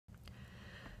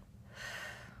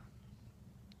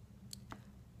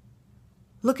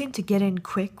Looking to get in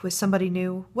quick with somebody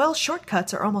new? Well,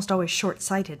 shortcuts are almost always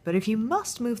short-sighted, but if you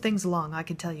must move things along, I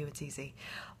can tell you it's easy.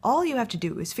 All you have to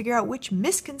do is figure out which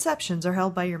misconceptions are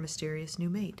held by your mysterious new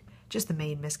mate. Just the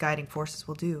main misguiding forces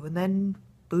will do, and then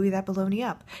buoy that baloney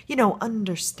up.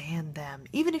 Understand them,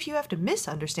 even if you have to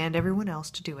misunderstand everyone else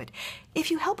to do it. If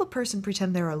you help a person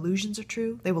pretend their illusions are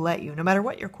true, they will let you, no matter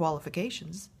what your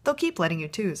qualifications. They'll keep letting you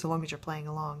too, so long as you're playing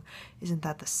along. Isn't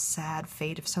that the sad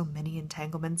fate of so many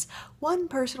entanglements? One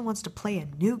person wants to play a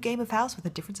new game of house with a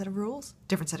different set of rules,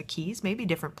 different set of keys, maybe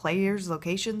different players,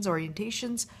 locations,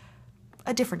 orientations,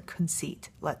 a different conceit,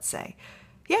 let's say.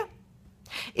 Yeah.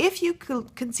 If you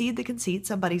concede the conceit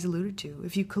somebody's alluded to,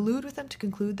 if you collude with them to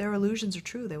conclude their illusions are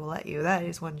true, they will let you. That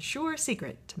is one sure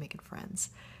secret to making friends.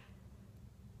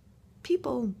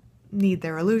 People need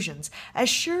their illusions, as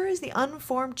sure as the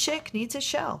unformed chick needs his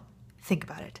shell. Think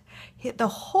about it. The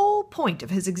whole point of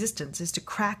his existence is to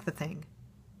crack the thing.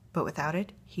 But without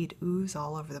it, he'd ooze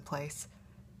all over the place.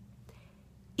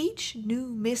 Each new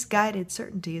misguided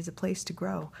certainty is a place to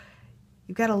grow.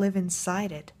 You've got to live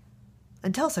inside it.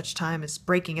 Until such time as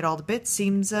breaking it all to bits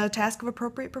seems a task of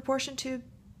appropriate proportion to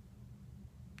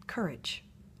courage.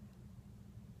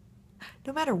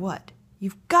 No matter what,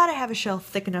 you've got to have a shell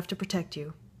thick enough to protect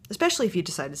you, especially if you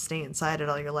decide to stay inside it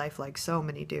all your life like so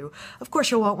many do. Of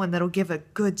course, you'll want one that'll give a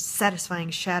good,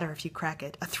 satisfying shatter if you crack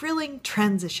it. A thrilling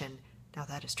transition. Now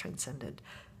that is transcendent.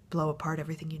 Blow apart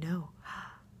everything you know.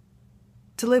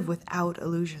 To live without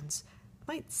illusions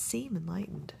might seem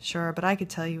enlightened, sure, but I could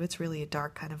tell you it's really a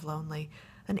dark kind of lonely,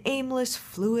 an aimless,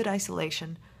 fluid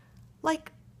isolation,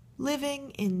 like living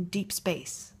in deep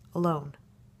space, alone,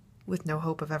 with no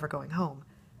hope of ever going home.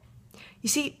 You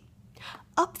see,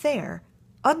 up there,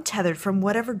 untethered from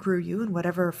whatever grew you and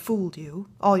whatever fooled you,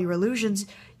 all your illusions,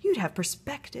 you'd have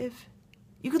perspective.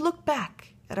 You could look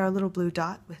back at our little blue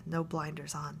dot with no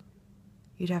blinders on.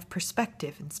 You'd have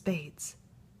perspective in spades.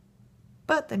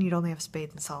 But then you'd only have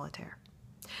spades in solitaire.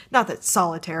 Not that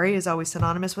solitary is always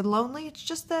synonymous with lonely, it's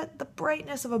just that the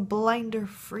brightness of a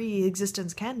blinder-free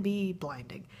existence can be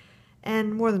blinding,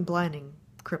 and more than blinding,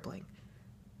 crippling.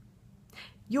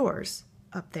 Yours,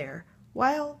 up there,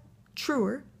 while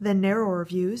truer than narrower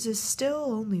views, is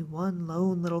still only one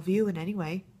lone little view in any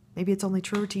way. Maybe it's only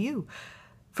truer to you.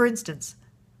 For instance,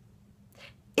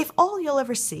 if all you'll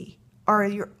ever see are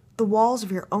the walls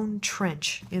of your own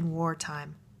trench in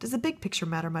wartime, does the big picture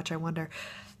matter much, I wonder?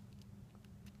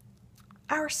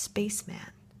 Our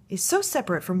spaceman is so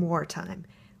separate from wartime,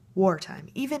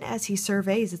 even as he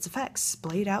surveys its effects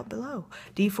splayed out below.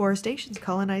 Deforestations,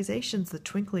 colonizations, the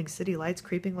twinkling city lights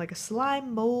creeping like a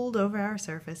slime mold over our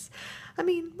surface. I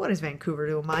mean, what is Vancouver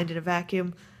to a mind in a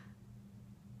vacuum?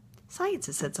 Science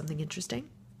has said something interesting.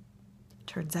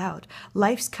 Turns out,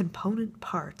 life's component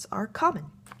parts are common.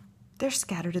 They're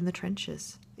scattered in the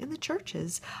trenches, in the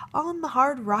churches, on the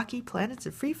hard, rocky planets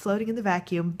and free-floating in the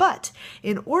vacuum. But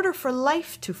in order for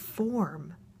life to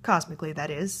form, cosmically that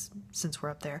is, since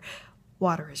we're up there,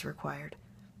 water is required.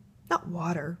 Not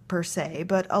water, per se,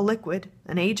 but a liquid,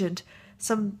 an agent,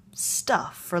 some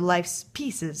stuff for life's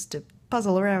pieces to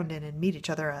puzzle around in and meet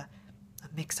each other, a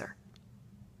mixer.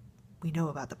 We know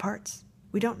about the parts.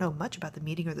 We don't know much about the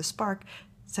meeting or the spark.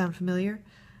 Sound familiar?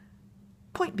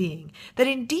 Point being that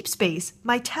in deep space,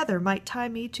 my tether might tie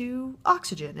me to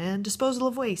oxygen and disposal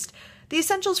of waste, the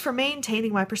essentials for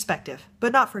maintaining my perspective,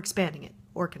 but not for expanding it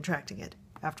or contracting it.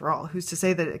 After all, who's to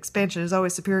say that expansion is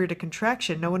always superior to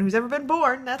contraction? No one who's ever been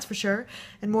born, that's for sure,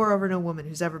 and moreover, no woman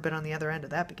who's ever been on the other end of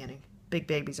that beginning. Big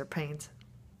babies are pains.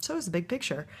 So is the big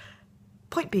picture.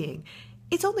 Point being,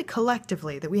 it's only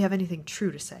collectively that we have anything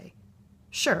true to say.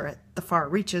 Sure, at the far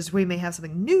reaches, we may have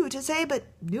something new to say, but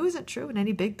new isn't true in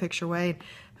any big picture way, and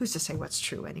who's to say what's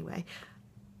true anyway?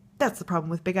 That's the problem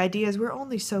with big ideas. We're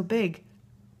only so big.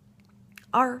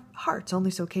 Our heart's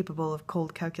only so capable of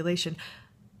cold calculation.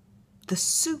 The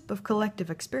soup of collective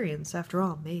experience, after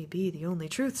all, may be the only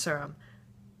truth serum.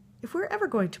 If we're ever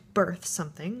going to birth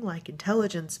something like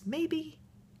intelligence, maybe...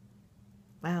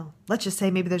 Well, let's just say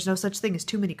maybe there's no such thing as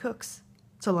too many cooks,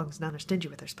 so long as none are stingy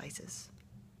with their spices.